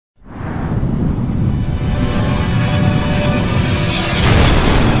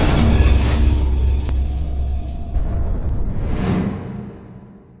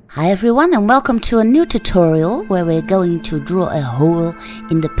Hi everyone, and welcome to a new tutorial where we're going to draw a hole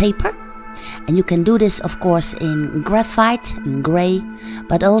in the paper. And you can do this of course in graphite, in grey,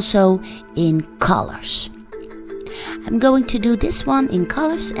 but also in colors. I'm going to do this one in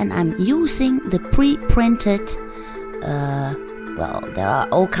colors, and I'm using the pre-printed, there are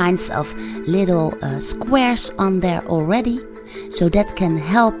all kinds of little squares on there already, so that can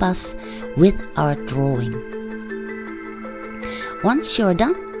help us with our drawing. Once you're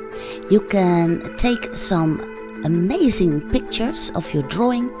done, you can take some amazing pictures of your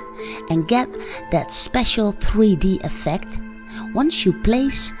drawing and get that special 3D effect once you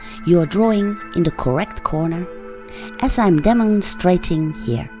place your drawing in the correct corner, as I'm demonstrating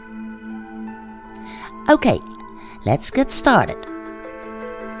here. Okay, let's get started.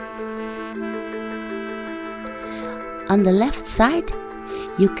 On the left side,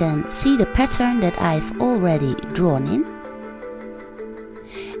 you can see the pattern that I've already drawn in.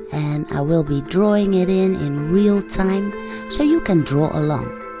 And I will be drawing it in real time, so you can draw along.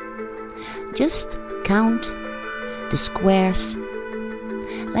 Just count the squares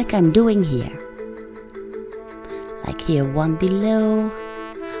like I'm doing here. Like here, one below,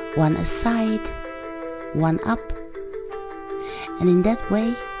 one aside, one up. And in that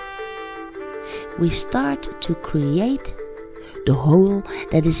way, we start to create the hole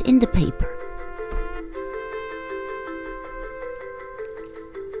that is in the paper.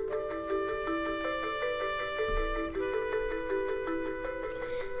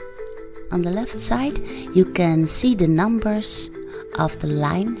 On the left side, you can see the numbers of the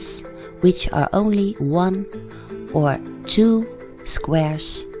lines, which are only 1 or 2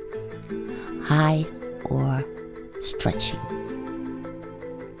 squares high or stretching.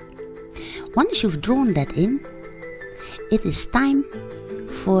 Once you've drawn that in, it is time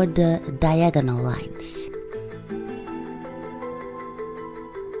for the diagonal lines.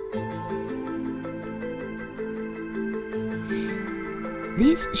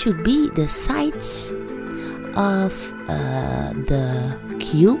 These should be the sides of the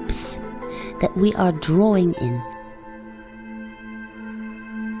cubes that we are drawing in.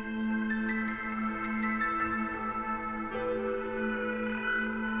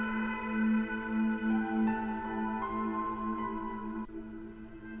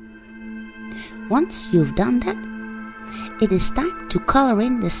 Once you've done that, it is time to color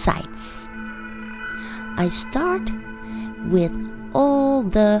in the sides. I start with all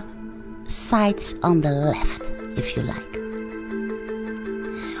the sides on the left, if you like.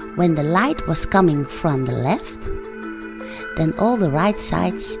 When the light was coming from the left, then all the right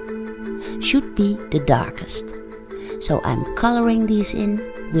sides should be the darkest. So I'm coloring these in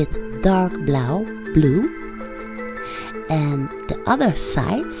with dark blue, and the other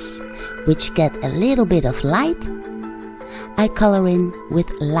sides, which get a little bit of light, I color in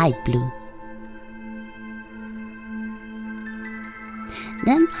with light blue.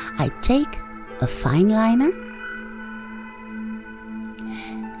 Then I take a fine liner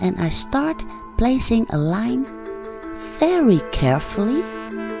and I start placing a line very carefully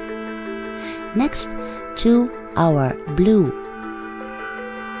next to our blue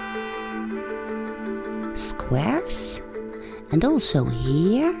squares, and also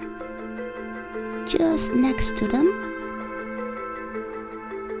here, just next to them.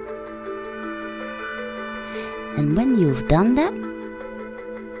 And when you've done that,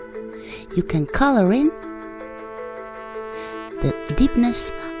 you can color in the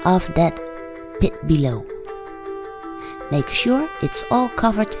deepness of that pit below. Make sure it's all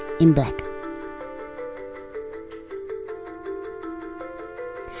covered in black.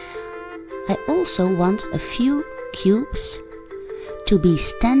 I also want a few cubes to be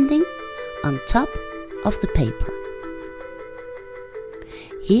standing on top of the paper.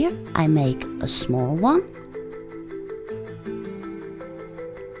 Here I make a small one.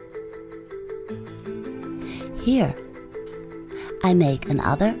 Here I make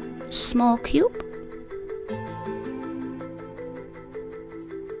another small cube.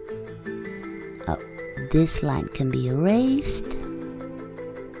 Oh, this line can be erased.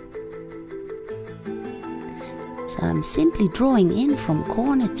 So I'm simply drawing in from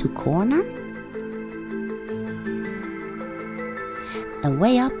corner to corner. And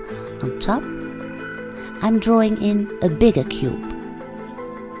way up on top, I'm drawing in a bigger cube.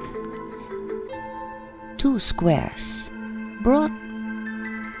 2 squares broad,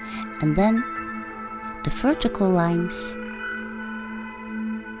 and then the vertical lines,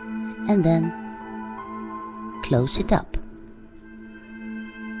 and then close it up.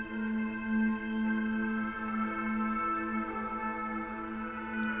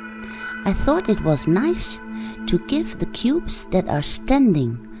 I thought it was nice to give the cubes that are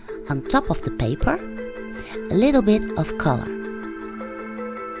standing on top of the paper a little bit of color.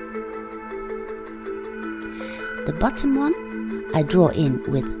 The bottom one I draw in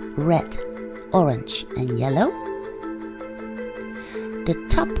with red, orange and yellow. The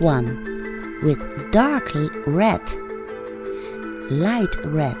top one with dark red, light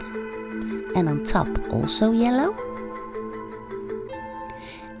red and on top also yellow.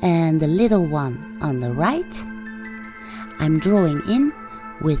 And the little one on the right I'm drawing in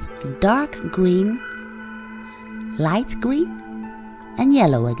with dark green, light green and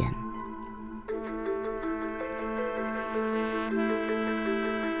yellow again.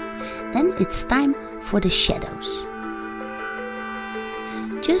 Then it's time for the shadows.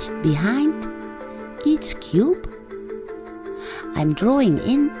 Just behind each cube I'm drawing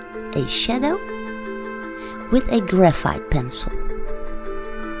in a shadow with a graphite pencil.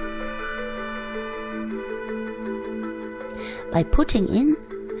 By putting in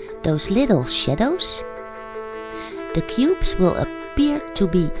those little shadows, the cubes will appear to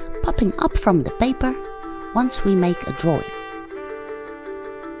be popping up from the paper once we make a drawing.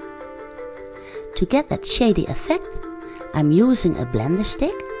 To get that shady effect, I'm using a blender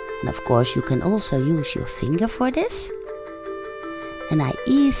stick, and of course you can also use your finger for this. And I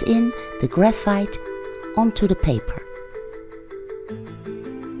ease in the graphite onto the paper.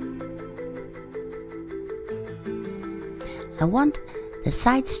 I want the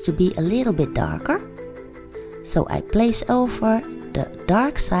sides to be a little bit darker, so I place over the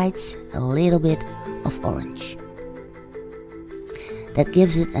dark sides a little bit of orange. That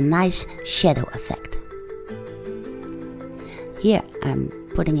gives it a nice shadow effect. Here I'm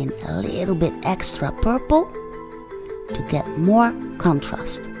putting in a little bit extra purple to get more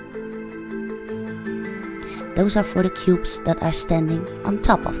contrast. Those are for the cubes that are standing on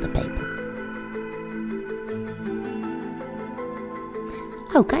top of the paper.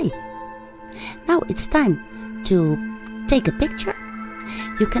 Okay, now it's time to take a picture.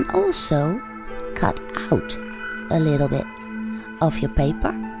 You can also cut out a little bit of your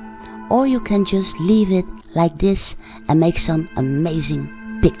paper, or you can just leave it like this and make some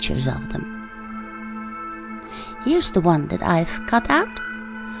amazing pictures of them. Here's the one that I've cut out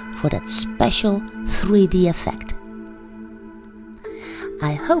for that special 3D effect.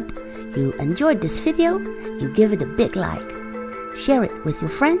 I hope you enjoyed this video and give it a big like. Share it with your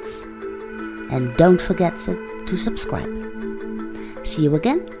friends and don't forget to subscribe. See you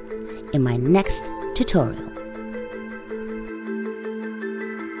again in my next tutorial.